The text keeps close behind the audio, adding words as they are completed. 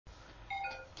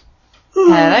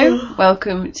Hello,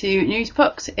 welcome to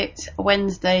newspox. It's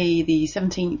Wednesday the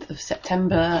 17th of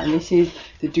September and this is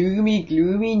the doomy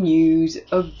gloomy news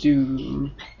of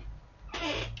doom.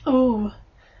 Oh,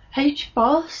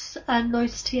 H-Boss and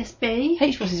Lloyd's TSB.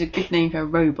 H-Boss is a good name for a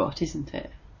robot, isn't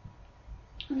it?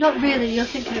 Not really, you're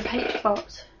thinking of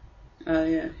H-Bot. Oh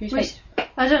yeah. Who's Which,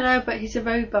 I don't know, but he's a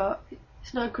robot.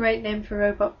 It's not a great name for a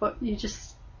robot, but you're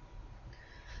just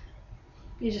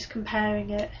comparing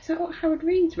it. Is that what Howard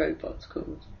Reed's robot's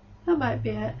called? That might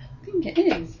be it. I think it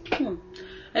is.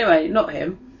 Anyway, not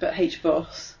him, but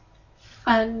H-Boss.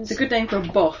 And it's a good name for a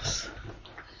boss.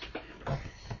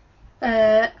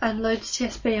 And Lloyd's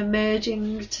TSB are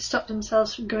merging to stop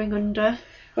themselves from going under.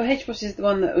 Well, H-Boss is the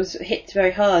one that was hit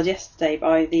very hard yesterday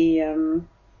by the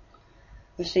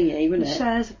thingy, wasn't it? The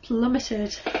shares have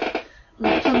plummeted. And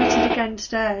they plummeted again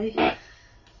today.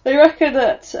 They reckon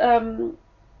that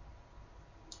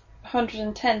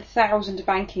 110,000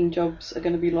 banking jobs are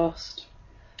going to be lost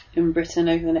in Britain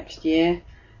over the next year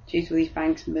due to all these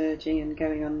banks merging and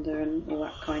going under and all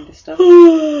that kind of stuff.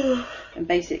 And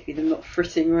basically them not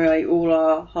fritting away all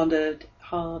our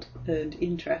hard-earned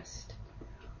interest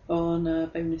on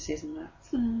bonuses and that.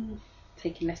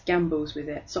 Taking less gambles with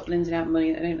it. Stop lending out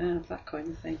money that they don't have, that kind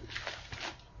of thing.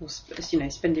 Or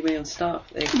spending money on staff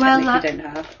that they technically don't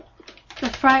have. The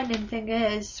frightening thing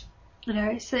is,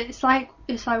 it's like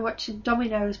watching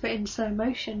dominoes but in slow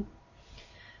motion.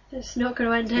 It's not going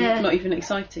to end here. Not even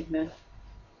exciting, no.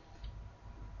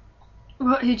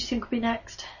 Who do you think will be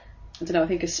next? I don't know, I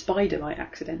think a spider might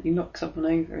accidentally knock someone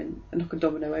over and knock a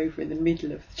domino over in the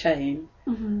middle of the chain.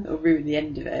 Mm-hmm. It'll ruin the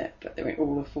end of it, but they won't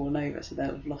all have fallen over, so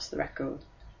they'll have lost the record.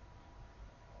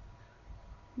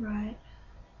 Right.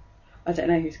 I don't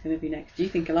know who's going to be next. Do you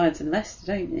think Alliance and Leicester,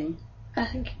 don't you? I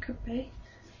think it could be.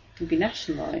 It'll be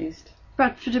nationalised.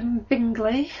 Bradford and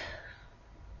Bingley.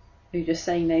 Are you just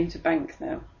saying names of banks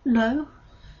now? No.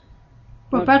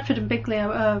 Well, Bradford and Bingley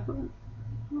are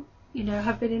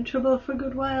have been in trouble for a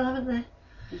good while, haven't they?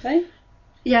 Have they?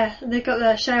 Yeah, and they got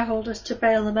their shareholders to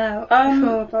bail them out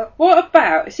before. But what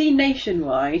about, see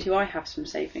Nationwide, who I have some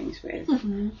savings with,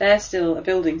 they're still a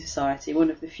building society, one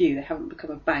of the few, they haven't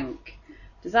become a bank.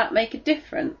 Does that make a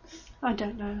difference? I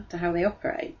don't know. To how they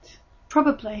operate?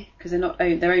 Probably. Because they're not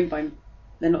owned by,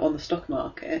 they're not on the stock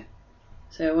market.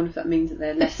 So I wonder if that means that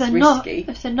they're less risky.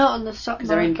 If they're not on the stock market. Because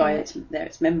they're owned by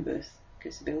its members,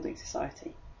 because it's a building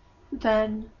society.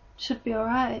 Then should be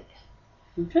alright.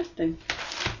 Interesting.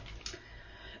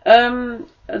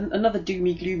 Another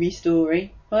doomy gloomy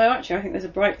story. Well, actually, I think there's a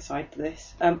bright side to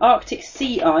this. Arctic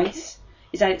sea ice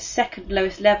is at its second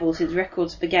lowest level since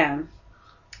records began.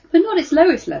 But not its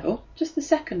lowest level, just the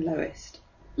second lowest.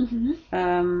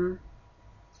 Mm-hmm.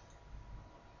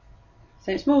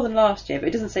 So it's more than last year, but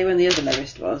it doesn't say when the other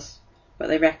lowest was. But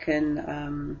they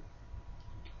reckon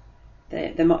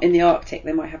they might, in the Arctic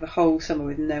they might have a whole summer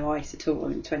with no ice at all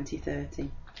in 2030.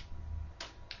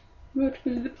 What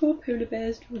will the poor polar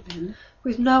bears do then?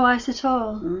 With no ice at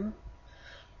all? Mm.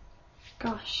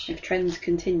 Gosh. If trends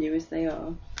continue as they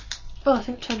are. Well, I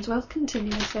think trends will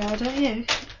continue as they are, don't you?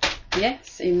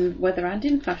 Yes, in weather and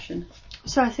in fashion.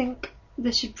 So I think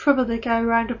they should probably go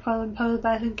round up all them polar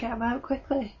bears and get them out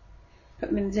quickly. Put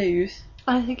them in zoos?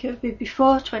 I think it would be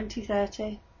before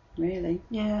 2030. Really?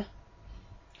 Yeah.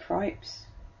 Cripes.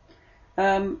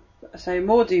 So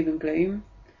more doom and gloom.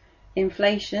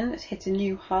 Inflation has hit a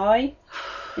new high.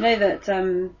 You know that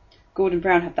Gordon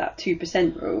Brown had that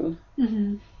 2% rule?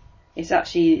 Mm-hmm. It's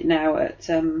actually now at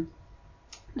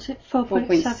is it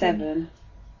 4.7?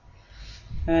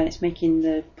 And it's making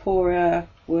the poorer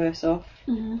worse off.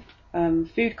 Mm-hmm.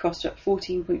 Food costs are up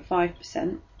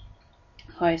 14.5%.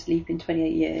 Highest leap in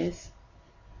 28 years.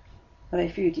 Although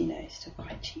food, is still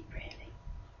quite cheap, really.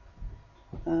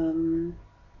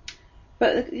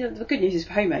 But the good news is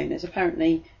for homeowners.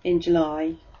 Apparently, in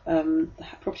July, the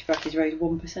property prices rose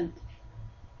 1%.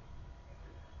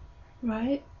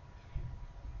 Right.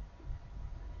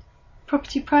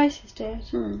 Property prices did?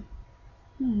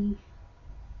 The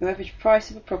average price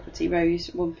of a property rose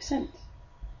 1%.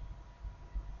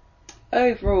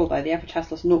 Overall, though, the average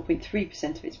house lost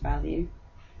 0.3% of its value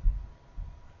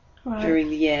during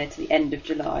the year to the end of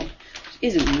July, which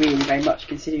isn't really very much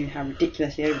considering how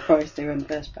ridiculously overpriced they were in the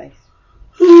first place.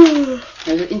 There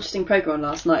was an interesting programme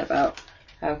last night about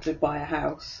how to buy a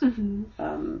house. Mm-hmm.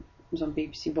 It was on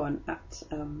BBC One at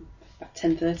about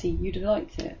 10:30. You'd have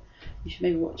liked it. You should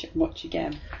maybe watch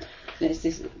again. And it's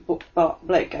this bloke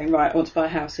going, right, I want to buy a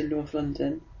house in North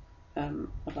London.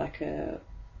 I'd like a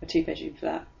 2-bedroom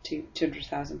flat,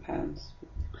 £200,000.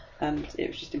 and it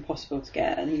was just impossible to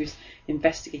get. And he was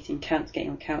investigating getting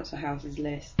on council houses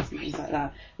lists and things like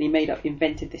that. And he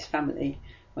invented this family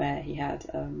where he had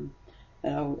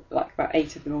about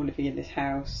 8 of them all living in this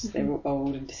house. They were all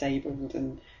old and disabled,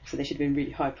 and so they should have been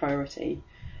really high priority.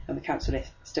 And the council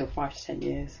list still 5 to 10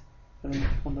 years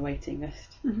on the waiting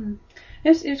list.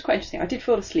 It was quite interesting. I did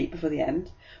fall asleep before the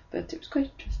end, but it was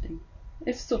quite interesting.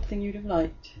 It's the sort of thing you'd have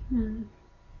liked.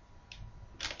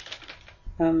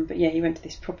 But yeah, he went to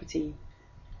this property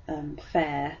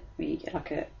fair where you get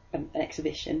like an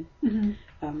exhibition,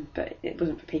 but it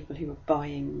wasn't for people who were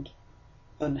buying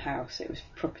unhouse. It was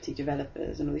for property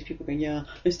developers, and all these people going, yeah,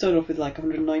 I started off with like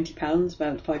 £190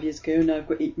 about 5 years ago, and now I've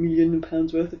got £8 million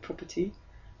worth of property.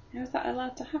 How is that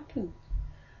allowed to happen?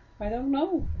 I don't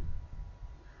know.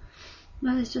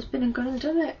 Well, it's just been and gone and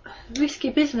done it. Risky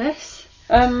business.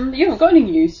 You haven't got any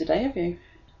news today, have you?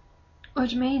 What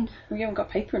do you mean? Well, you haven't got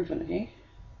paper in front of you.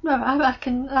 No,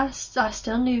 I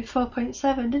still knew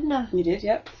 4.7, didn't I? You did,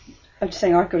 yep. I'm just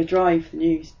saying I've got to drive the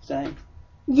news today.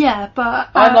 Yeah, but...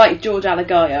 I'm like George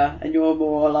Alagaya, and you're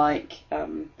more like, I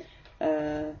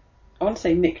want to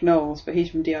say Nick Knowles, but he's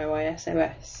from DIY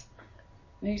SOS.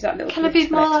 Who's that little... Can I be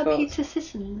more like Peter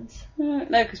Sissons? No,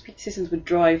 because Peter Sissons would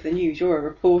drive the news. You're a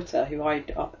reporter who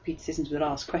Peter Sissons would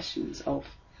ask questions of.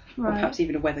 Right. Or perhaps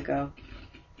even a weather girl.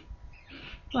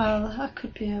 Well, I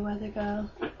could be a weather girl.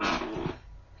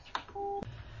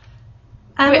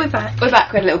 And we're back. We're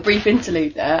back. We had a little brief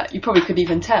interlude there. You probably couldn't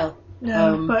even tell.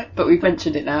 No, but we've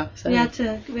mentioned it now. So. We had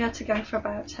to go for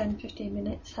about 10-15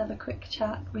 minutes, have a quick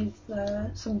chat with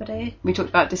somebody. We talked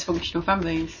about dysfunctional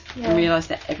families and realised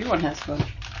that everyone has one.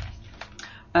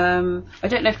 I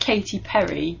don't know if Katy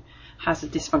Perry has a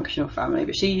dysfunctional family,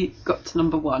 but she got to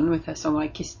number 1 with her song I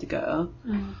Kissed a Girl.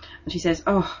 And she says,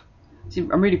 I'm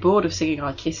really bored of singing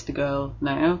I Kissed a Girl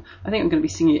now. I think I'm going to be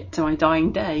singing it to my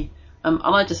dying day. And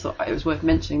I just thought it was worth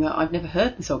mentioning that I've never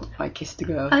heard the song I Kissed a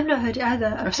Girl. I've not heard it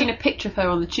either. I've seen a picture of her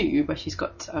on the tube where she's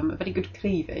got a very good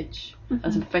cleavage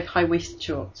and some very high-waisted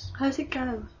shorts. How's it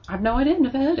go? I have no idea,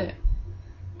 never heard it.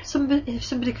 If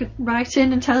somebody could write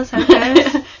in and tell us how it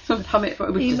goes. Someone hum it.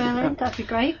 Email it, that'd be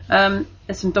great. There's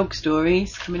some dog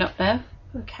stories coming up there.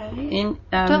 Okay.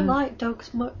 I don't like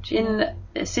dogs much. In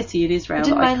a city in Israel. I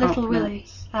didn't mind Little Willie.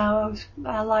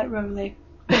 I like Rolly.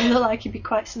 But he looked like he'd be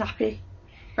quite snappy.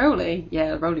 Rolly?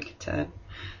 Yeah, Rolly could turn.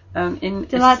 They're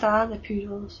like that, aren't they,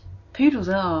 poodles? Poodles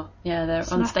are. Yeah, they're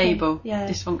snappy, unstable,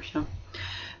 dysfunctional.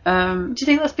 Do you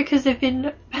think that's because they've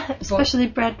been especially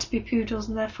bred to be poodles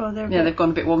and therefore they've gone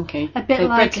a bit wonky? A bit they're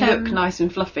like bred to look nice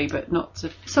and fluffy, but not to...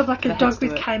 Sort of like a dog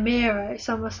with chimera. It's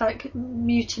almost like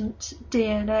mutant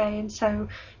DNA, and so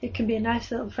it can be a nice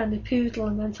little friendly poodle,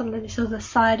 and then suddenly this other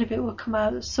side of it will come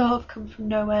out that sort of come from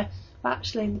nowhere. But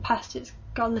actually, in the past, it's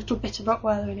got a little bit of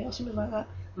Rottweiler in it or something like that.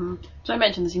 So I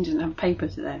mentioned the team doesn't have paper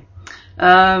today.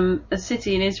 A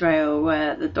city in Israel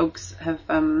where the dogs have,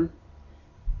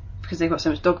 because they've got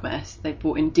so much dog mess, they've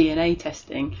brought in DNA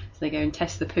testing. So they go and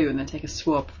test the poo and then take a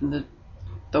swab from the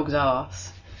dog's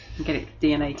arse and get it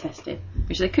DNA tested.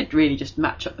 Which they could really just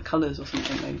match up the colours or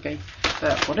something maybe.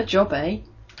 But what a job, eh?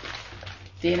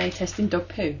 DNA testing dog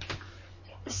poo.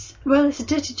 Well, it's a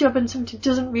dirty job and somebody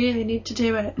doesn't really need to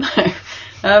do it.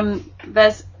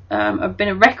 There's been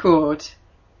a record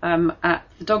at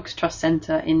the Dogs Trust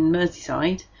Centre in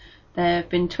Merseyside. There have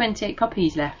been 28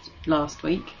 puppies left last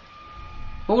week.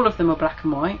 All of them are black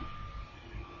and white.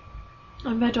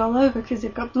 And red all over because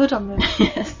they've got blood on them.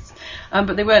 Yes.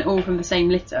 But they weren't all from the same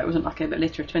litter. It wasn't like a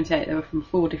litter of 28. They were from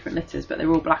 4 different litters, but they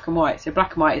were all black and white. So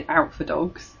black and white is out for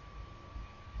dogs.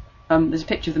 There's a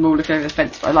picture of them all looking over the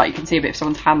fence, but you can see a bit of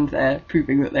someone's hand there,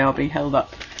 proving that they are being held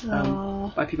up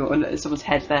by people. And there's someone's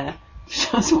head there.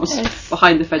 Someone's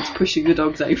behind the fence pushing the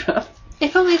dogs over.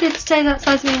 If only they'd stay that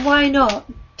size, why not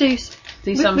do some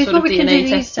sort of DNA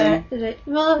testing?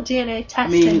 Well, not DNA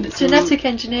testing, genetic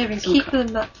engineering, keep them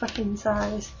that fucking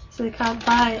size so they can't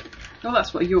buy it. Well,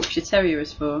 that's what a Yorkshire Terrier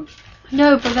is for.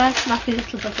 No, but they're snappy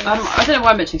little buggers. I don't know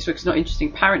why I'm mentioning this because it's not interesting.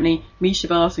 Apparently, Misha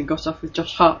Barton got off with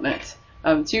Josh Hartnett. 2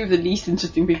 of the least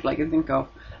interesting people I can think of.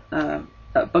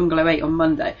 At Bungalow 8 on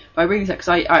Monday. But I really because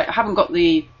I haven't got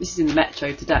this is in the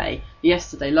Metro today.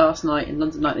 Last night in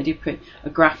London Night, they did put a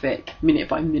graphic minute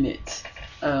by minute,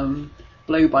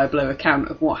 blow by blow account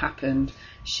of what happened.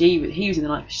 He was in the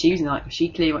night, she was in the night, she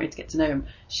clearly wanted to get to know him.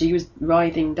 She was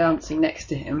writhing, dancing next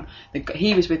to him.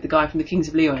 He was with the guy from the Kings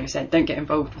of Leon who said, don't get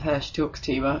involved with her, she talks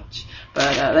too much.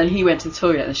 But then he went to the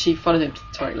toilet and she followed him to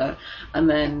the toilet. And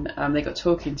then they got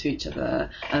talking to each other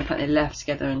and apparently they left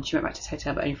together and she went back to his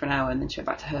hotel but only for an hour and then she went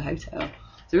back to her hotel.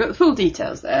 So we've got the full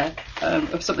details there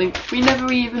of something we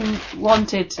never even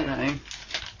wanted to know.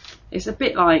 It's a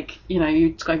bit like, you're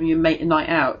describing your mate a night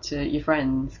out to your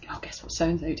friends. Oh, guess what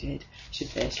so-and-so did?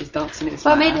 She's dancing in this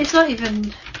But I mean, it's not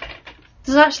even...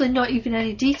 There's actually not even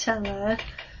any detail there.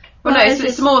 Well, no,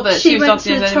 it's more that she was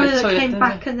dancing in the toilet, came and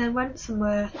back and then went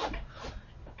somewhere.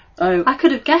 Oh. I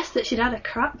could have guessed that she'd had a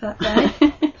crap that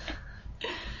day.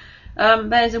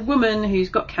 There's a woman who's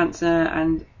got cancer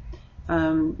and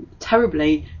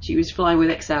terribly she was flying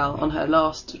with XL on her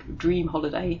last dream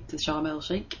holiday to Sharm el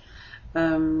Sheikh.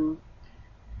 And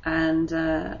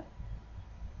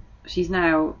she's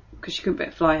now, because she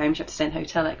couldn't fly home, she had to stay in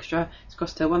hotel extra. It's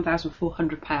cost her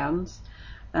 £1,400,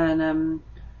 and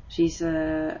she's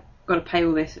got to pay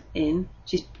all this in.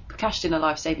 She's cashed in her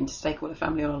life savings to take all her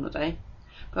family on holiday.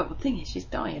 But the thing is, she's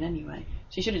dying anyway.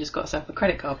 She should have just got herself a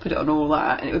credit card, put it on all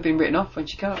that, and it would have been written off when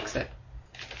she carks it.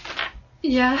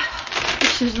 Yeah,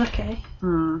 she was lucky.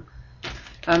 Some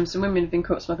women have been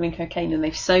caught smuggling cocaine, and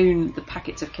they've sewn the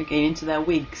packets of cocaine into their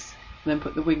wigs and then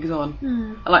put the wigs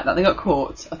on. I like that. They got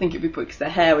caught. I think it'd be because their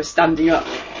hair was standing up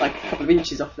like a couple of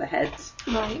inches off their heads.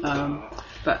 Right.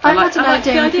 But I had an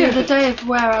idea the other day of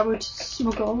where I would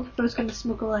smuggle, if I was going to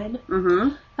smuggle in.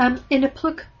 In a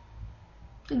plug.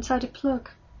 Inside a plug.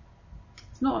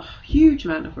 It's not a huge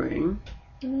amount of room.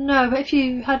 No, but if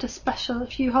you had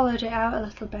if you hollowed it out a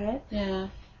little bit. Yeah,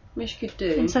 which you could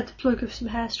do. Inside the plug of some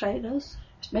hair straighteners.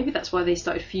 Maybe that's why they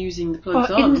started fusing the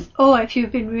plugs on. Or if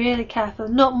you've been really careful,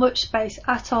 not much space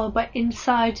at all, but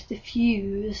inside the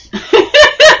fuse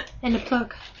in a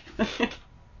plug.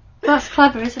 That's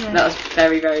clever, isn't it? That was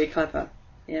very, very clever.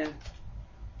 Yeah.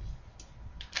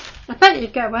 I bet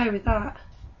you'd get away with that.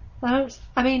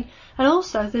 I mean, and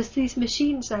also there's these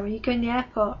machines now where you go in the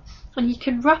airport and you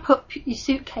can wrap up your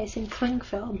suitcase in cling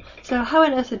film. So how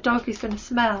on earth a dog is going to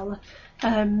smell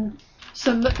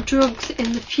some drugs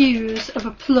in the fuse of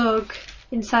a plug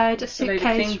inside a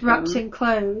suitcase wrapped in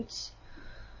clothes?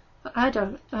 I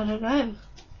don't know.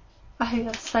 I think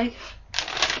that's safe.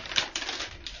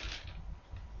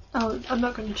 Oh, I'm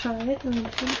not going to try it.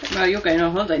 Well, you're going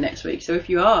on holiday next week, so if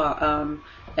you are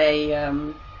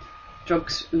a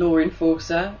drugs law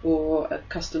enforcer or a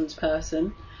customs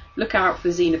person, look out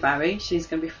for Zena Barry. She's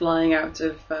going to be flying out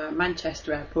of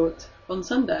Manchester Airport on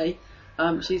Sunday.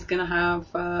 She's going to have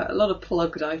a lot of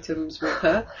plugged items with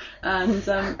her, and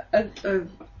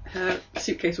her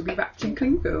suitcase will be wrapped in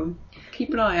cling film.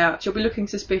 Keep an eye out. She'll be looking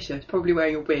suspicious, probably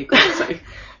wearing a wig also.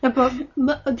 No, but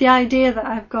the idea that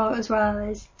I've got as well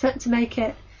is to make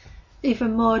it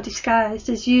even more disguised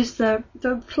is use the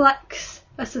flex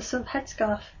as a sort of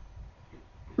headscarf.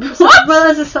 What? Well,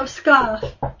 as a sort of scarf.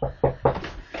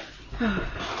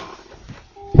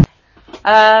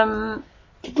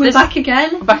 We're back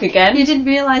again. Back again. You didn't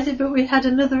realise it, but we had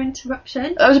another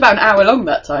interruption. That was about an hour long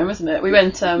that time, wasn't it? We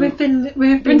went. We've been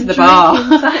to the bar.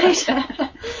 Cider.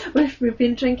 we've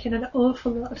been drinking an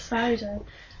awful lot of cider.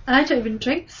 And I don't even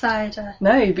drink cider.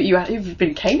 No, but you've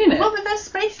been caning it. What were those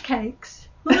space cakes?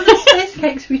 What were those space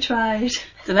cakes we tried?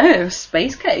 I don't know,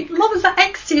 space cake. What was that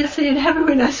ecstasy in heaven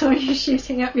when I saw you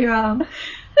shooting up your arm?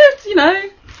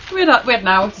 We had an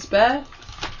hour to spare.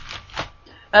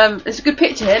 It's a good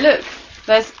picture here, look.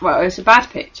 It's a bad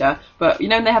picture, but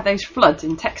when they had those floods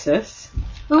in Texas.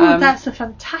 Oh, that's a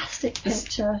fantastic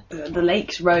picture. The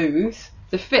lakes rose.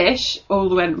 The fish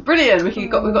all went brilliant. We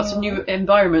got some new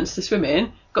environments to swim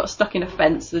in. Got stuck in a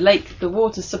fence. The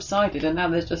water subsided, and now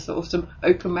there's just sort of some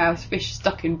open-mouthed fish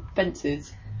stuck in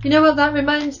fences. You know what that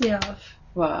reminds me of?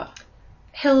 What?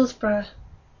 Hillsborough.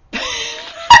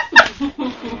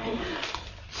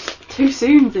 Too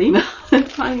soon, Zena.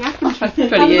 Something happened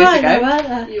 20 years ago.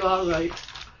 Though, you are right.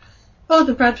 Oh,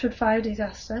 the Bradford fire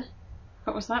disaster.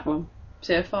 What was that one? Was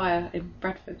it a fire in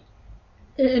Bradford?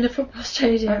 In a football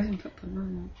stadium.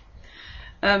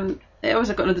 I've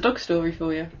also got another dog story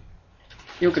for you.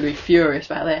 You're going to be furious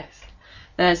about this.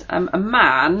 There's a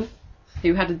man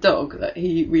who had a dog that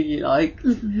he really liked,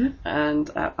 and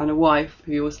a wife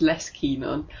who he was less keen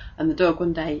on. And the dog,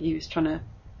 one day, he was trying to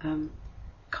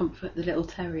comfort the little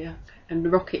terrier and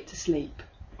rock it to sleep.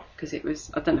 Because it was,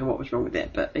 I don't know what was wrong with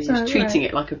it, but he was treating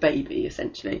it like a baby,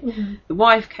 essentially. The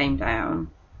wife came down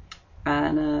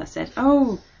and said,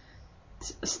 "Oh,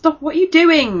 stop, what are you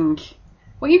doing?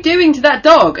 What are you doing to that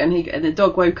dog?" And the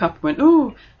dog woke up and went,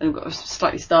 "Oh," and got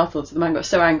slightly startled. So the man got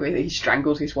so angry that he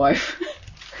strangled his wife.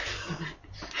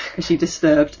 Because she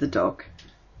disturbed the dog.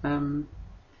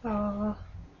 Oh,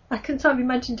 I can sort of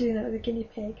imagine doing that with a guinea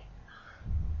pig.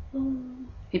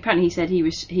 Apparently he said he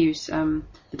was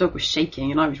the dog was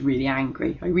shaking and I was really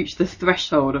angry. I reached the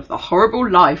threshold of the horrible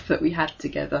life that we had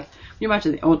together. Can you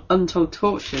imagine the untold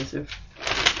tortures of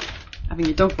having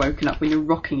your dog woken up when you're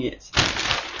rocking it?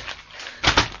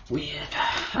 Weird.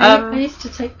 I used to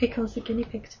take Pickles the guinea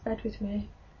pig to bed with me.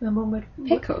 My mum would...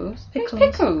 Pickles? Pickles.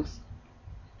 Pickles?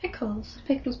 Pickles.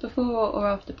 Pickles before or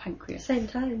after Pancreas? Same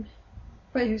time.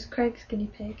 But it was Craig's guinea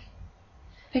pig.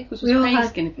 Pickles was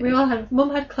Craig's guinea pig? We all had...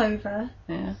 Mum had Clover.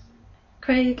 Yeah.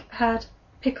 Craig had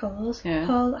Pickles. Yeah.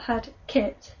 Paul had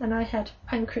Kit. And I had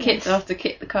Pancreas. Kit after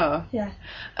Kit the car? Yeah.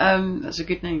 That's a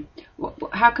good name.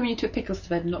 How come you took Pickles to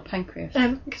bed and not Pancreas?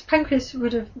 Because Pancreas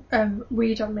would have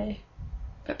weed on me.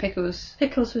 But Pickles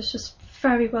was just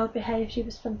very well behaved. He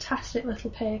was a fantastic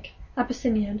little pig.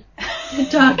 Abyssinian.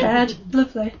 Dark haired.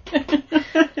 Lovely.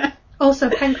 Also,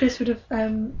 Pancreas would have...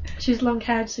 she was long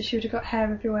haired, so she would have got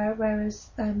hair everywhere, whereas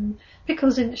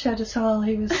Pickles didn't shed at all.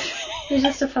 He was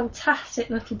just a fantastic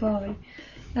little boy.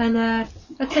 And I'd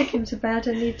take him to bed,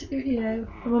 and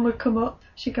my mum would come up.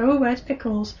 She'd go, "Oh, where's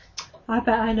Pickles? I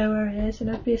bet I know where he is,"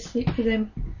 and I'd be asleep with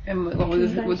him. And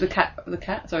was the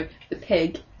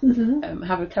pig Mm-hmm.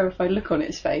 have a terrified look on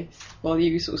its face while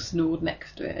you sort of snored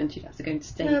next to it, and she'd have to go and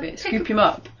stave it, scoop him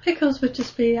up? Pickles would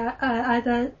just be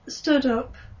either stood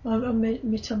up on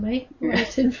my tummy,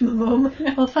 waiting for my mum,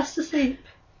 or fast asleep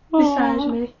beside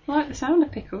me. I like the sound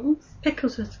of Pickles.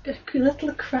 Pickles was a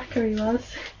little cracker, he was.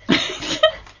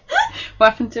 What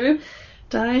happened to him?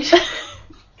 Died.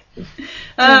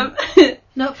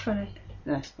 Not funny.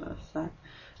 That's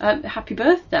sad. Happy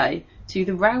birthday to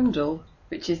the Roundel,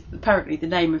 which is apparently the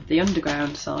name of the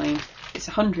underground sign. It's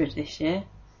 100 this year.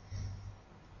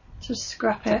 Just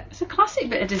scrap it. It's a classic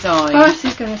bit of design. Boris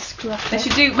going to scrap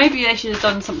it. Maybe they should have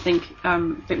done something a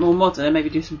bit more modern. Maybe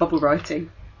do some bubble writing.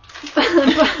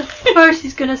 Boris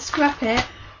is going to scrap it.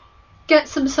 Get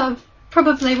some sort of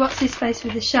probably what's his face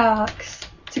with the sharks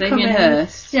to Damien come in.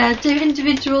 Hirst. Yeah, do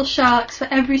individual sharks for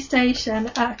every station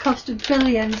at a cost of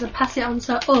billions and pass it on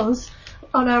to us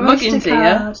on our Oyster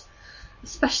card.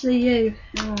 Especially you.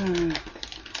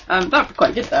 That'd be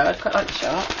quite good though. I'd quite like the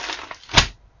sharks.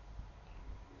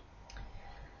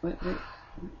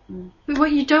 But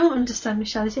what you don't understand,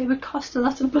 Michelle, is it would cost a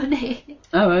lot of money.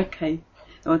 Oh, okay.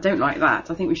 Oh, I don't like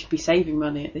that. I think we should be saving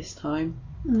money at this time,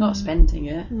 not spending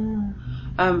it.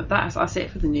 That's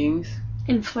it for the news.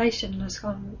 Inflation has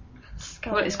gone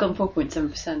sky. Well, it's gone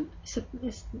 4.7%.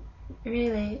 It's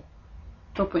really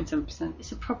 4.7%.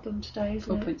 It's a problem today,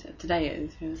 isn't it? Today it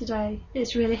is. Yeah. Today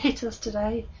it's really hit us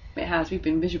today. It has. We've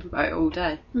been miserable about it all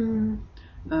day. Never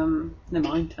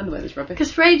mind. And the weather's rubbish.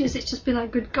 Because for ages it's just been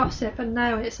like good gossip, and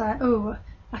now it's like, oh,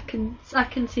 I can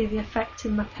see the effect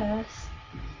in my purse.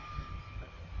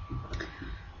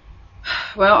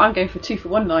 Well, I'm going for 2 for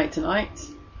 1 night tonight.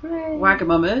 Hooray.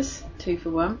 Wagamama's 2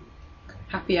 for 1.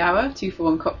 Happy hour 2 for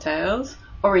 1 cocktails.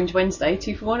 Orange Wednesday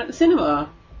 2 for 1 at the cinema.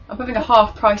 I'm having a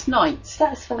half price night.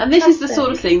 That's fantastic. And this is the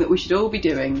sort of thing that we should all be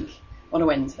doing on a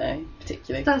Wednesday,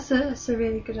 particularly. That's a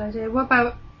really good idea. What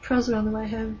about Prosser on the way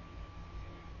home?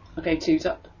 I'll go 2's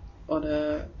up on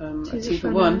a 2 for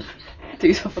on 1.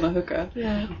 2's off on a hooker.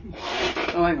 Yeah.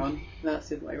 Oh, hang on. That's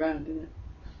the other way round, isn't it?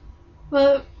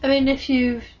 Well, I mean, if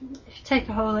you take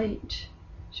a whole each,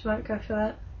 you might go for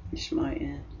that. You might,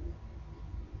 yeah.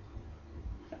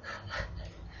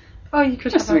 Oh, you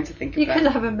could Just have something to think about. could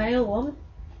have a male one.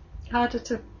 Harder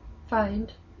to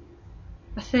find,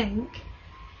 I think.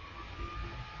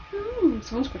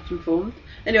 Someone's quite informed.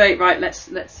 Anyway, right, let's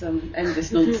end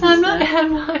this nonsense. I'm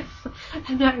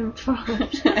not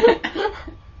informed.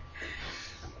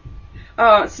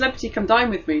 Oh, Celebrity Come Dine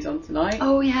With Me's on tonight.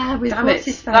 Oh yeah, with Damn what's it,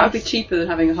 his face? that would be cheaper than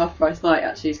having a half price night.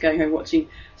 Actually, is going home watching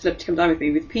Celebrity Come Dine With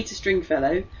Me with Peter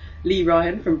Stringfellow, Lee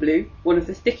Ryan from Blue, one of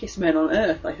the thickest men on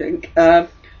earth, I think.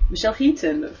 Michelle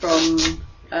Heaton from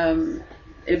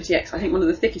Liberty X, I think one of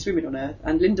the thickest women on earth,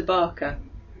 and Linda Barker,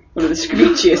 one of the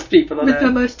screechiest people on with earth. the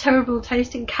most terrible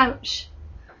tasting couches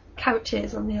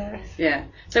on the earth. Yeah,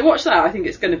 so watch that. I think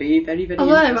it's going to be very, very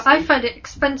Although interesting. I find it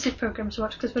expensive programme to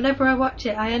watch, because whenever I watch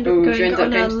it I end up going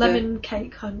on a lemon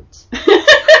cake hunt.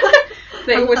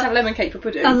 They always have lemon cake for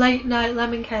pudding. A late night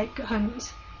lemon cake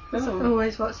hunt. That's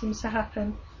always what seems to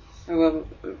happen. Oh, well,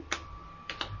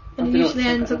 And it usually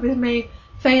ends up with me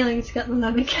failing to get the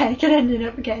lemon cake and ending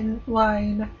up getting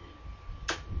wine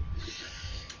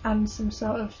and some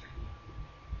sort of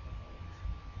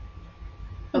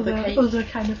other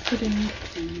kind of pudding.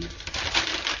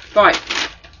 Right.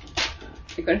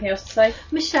 You got anything else to say?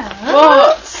 Michelle.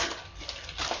 What?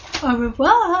 Au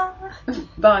revoir.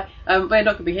 Bye. We're not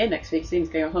going to be here next week. Steve's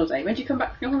going on holiday. When do you come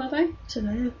back from your holiday?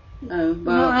 Dunno. Oh, well.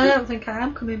 No, I don't think I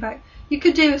am coming back. You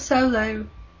could do a solo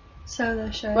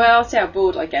show. Well, I'll see how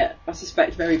bored I get. I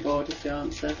suspect very bored is the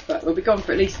answer. But we'll be gone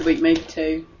for at least a week, maybe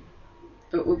 2.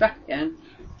 But we're back again.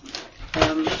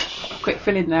 Quick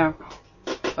fill in now.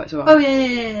 Oh,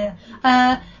 yeah.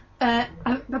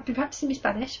 I've been practicing my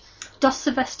Spanish. Dos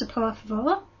Silvestre, por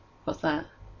favor. What's that?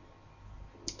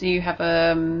 Do you have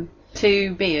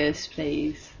 2 beers,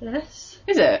 please? Yes.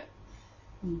 Is it?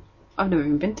 I've never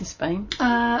even been to Spain.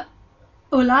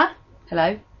 Hola.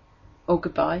 Hello. Or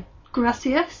goodbye.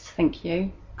 Gracias. Thank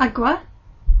you. Agua.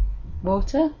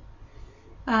 Water?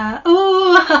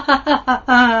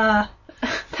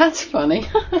 That's funny.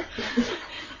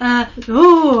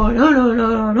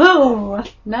 No.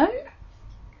 No?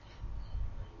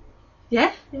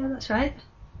 Yeah, that's right.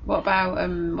 What about,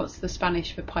 what's the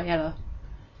Spanish for paella?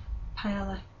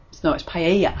 Paella. It's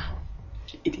paella.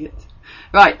 You idiot.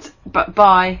 Right, but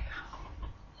bye.